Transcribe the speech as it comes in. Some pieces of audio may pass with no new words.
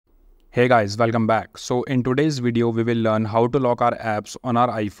Hey guys, welcome back. So in today's video, we will learn how to lock our apps on our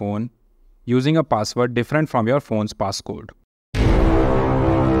iPhone using a password different from your phone's passcode.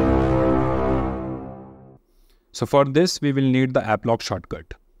 So for this, we will need the app lock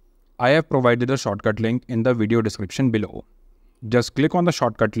shortcut. I have provided the shortcut link in the video description below. Just click on the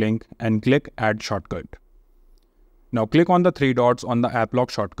shortcut link and click Add Shortcut. Now click on the three dots on the app lock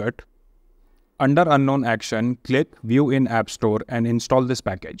shortcut. Under Unknown Action, click View in AppStore and install this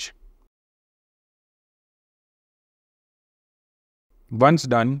package. Once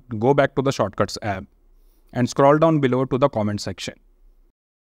done, go back to the Shortcuts app and scroll down below to the comment section.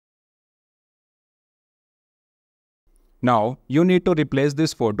 Now, you need to replace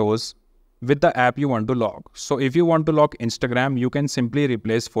these photos with the app you want to lock. So if you want to lock Instagram, you can simply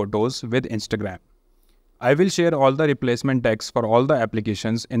replace photos with Instagram. I will share all the replacement text for all the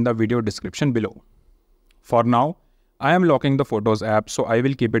applications in the video description below. For now, I am locking the Photos app, so I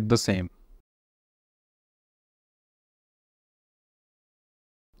will keep it the same.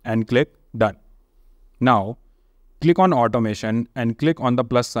 And click Done. Now, click on Automation and click on the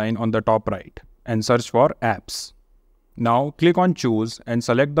plus sign on the top right and search for Apps. Now, click on Choose and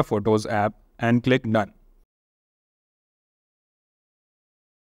select the Photos app and click Done.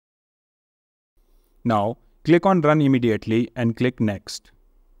 Now, click on Run Immediately and click Next.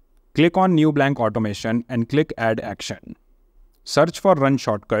 Click on New Blank Automation and click Add Action. Search for Run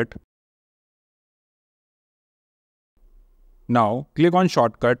Shortcut. Now, click on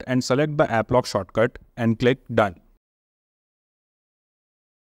Shortcut and select the App Lock shortcut and click Done.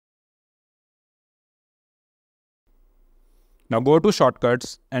 Now go to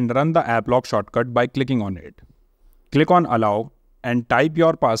Shortcuts and run the App Lock shortcut by clicking on it. Click on Allow and type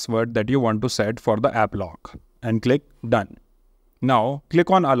your password that you want to set for the app lock and click Done. Now click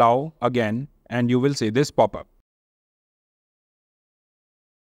on Allow again and you will see this pop up.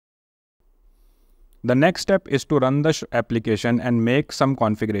 The next step is to run the application and make some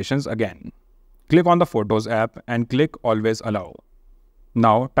configurations again. Click on the Photos app and click Always Allow.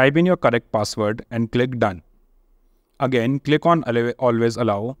 Now type in your correct password and click Done. Again click on Always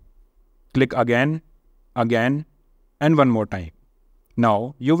Allow. Click again, and one more time.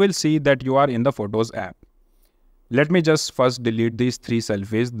 Now you will see that you are in the Photos app. Let me just first delete these 3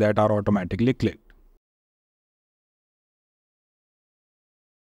 selfies that are automatically clicked.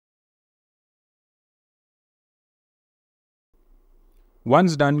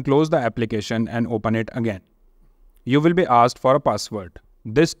 Once done, close the application and open it again. You will be asked for a password.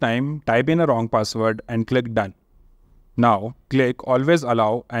 This time, type in a wrong password and click Done. Now, click Always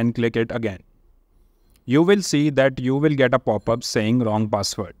Allow and click it again. You will see that you will get a pop-up saying wrong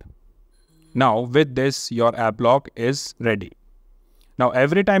password. Now, with this, your app lock is ready. Now,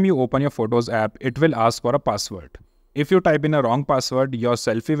 every time you open your Photos app, it will ask for a password. If you type in a wrong password, your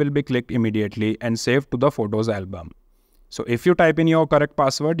selfie will be clicked immediately and saved to the Photos album. So if you type in your correct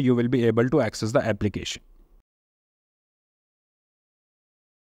password, you will be able to access the application.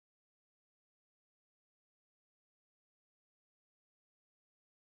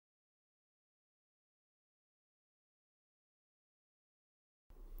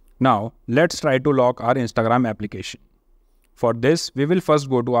 Now, let's try to lock our Instagram application. For this, we will first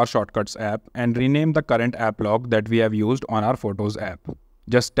go to our Shortcuts app and rename the current app lock that we have used on our Photos app.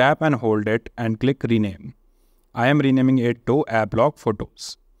 Just tap and hold it and click Rename. I am renaming it to App Lock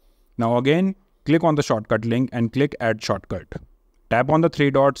Photos. Now again, click on the shortcut link and click Add Shortcut. Tap on the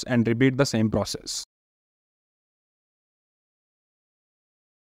 3 dots and repeat the same process.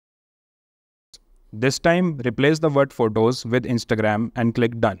 This time, replace the word Photos with Instagram and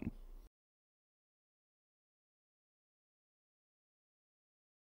click Done.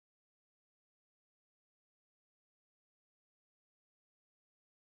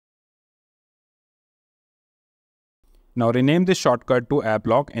 Now rename this shortcut to App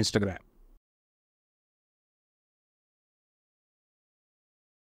Lock Instagram.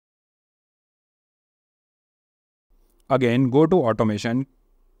 Again, go to Automation,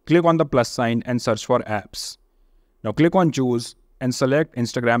 click on the plus sign and search for Apps. Now click on Choose and select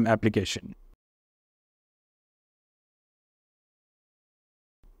Instagram application.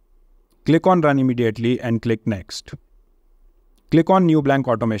 Click on Run Immediately and click Next. Click on New Blank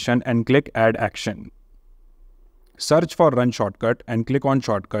Automation and click Add Action. Search for Run Shortcut and click on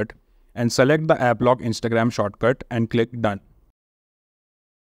Shortcut and select the App Lock Instagram shortcut and click Done.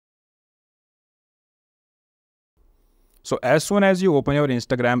 So as soon as you open your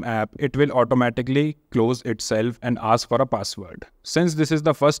Instagram app, it will automatically close itself and ask for a password. Since this is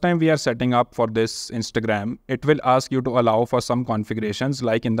the first time we are setting up for this Instagram, it will ask you to allow for some configurations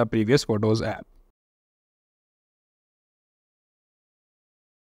like in the previous Photos app.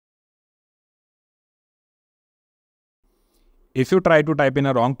 If you try to type in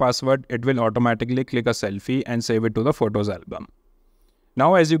a wrong password, it will automatically click a selfie and save it to the photos album.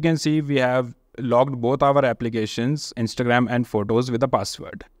 Now, as you can see, we have logged both our applications, Instagram and photos, with a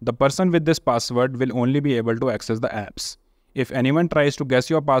password. The person with this password will only be able to access the apps. If anyone tries to guess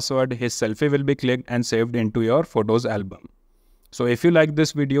your password, his selfie will be clicked and saved into your photos album. So if you like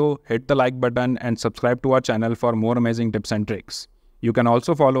this video, hit the like button and subscribe to our channel for more amazing tips and tricks. You can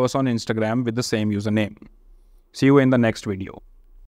also follow us on Instagram with the same username. See you in the next video.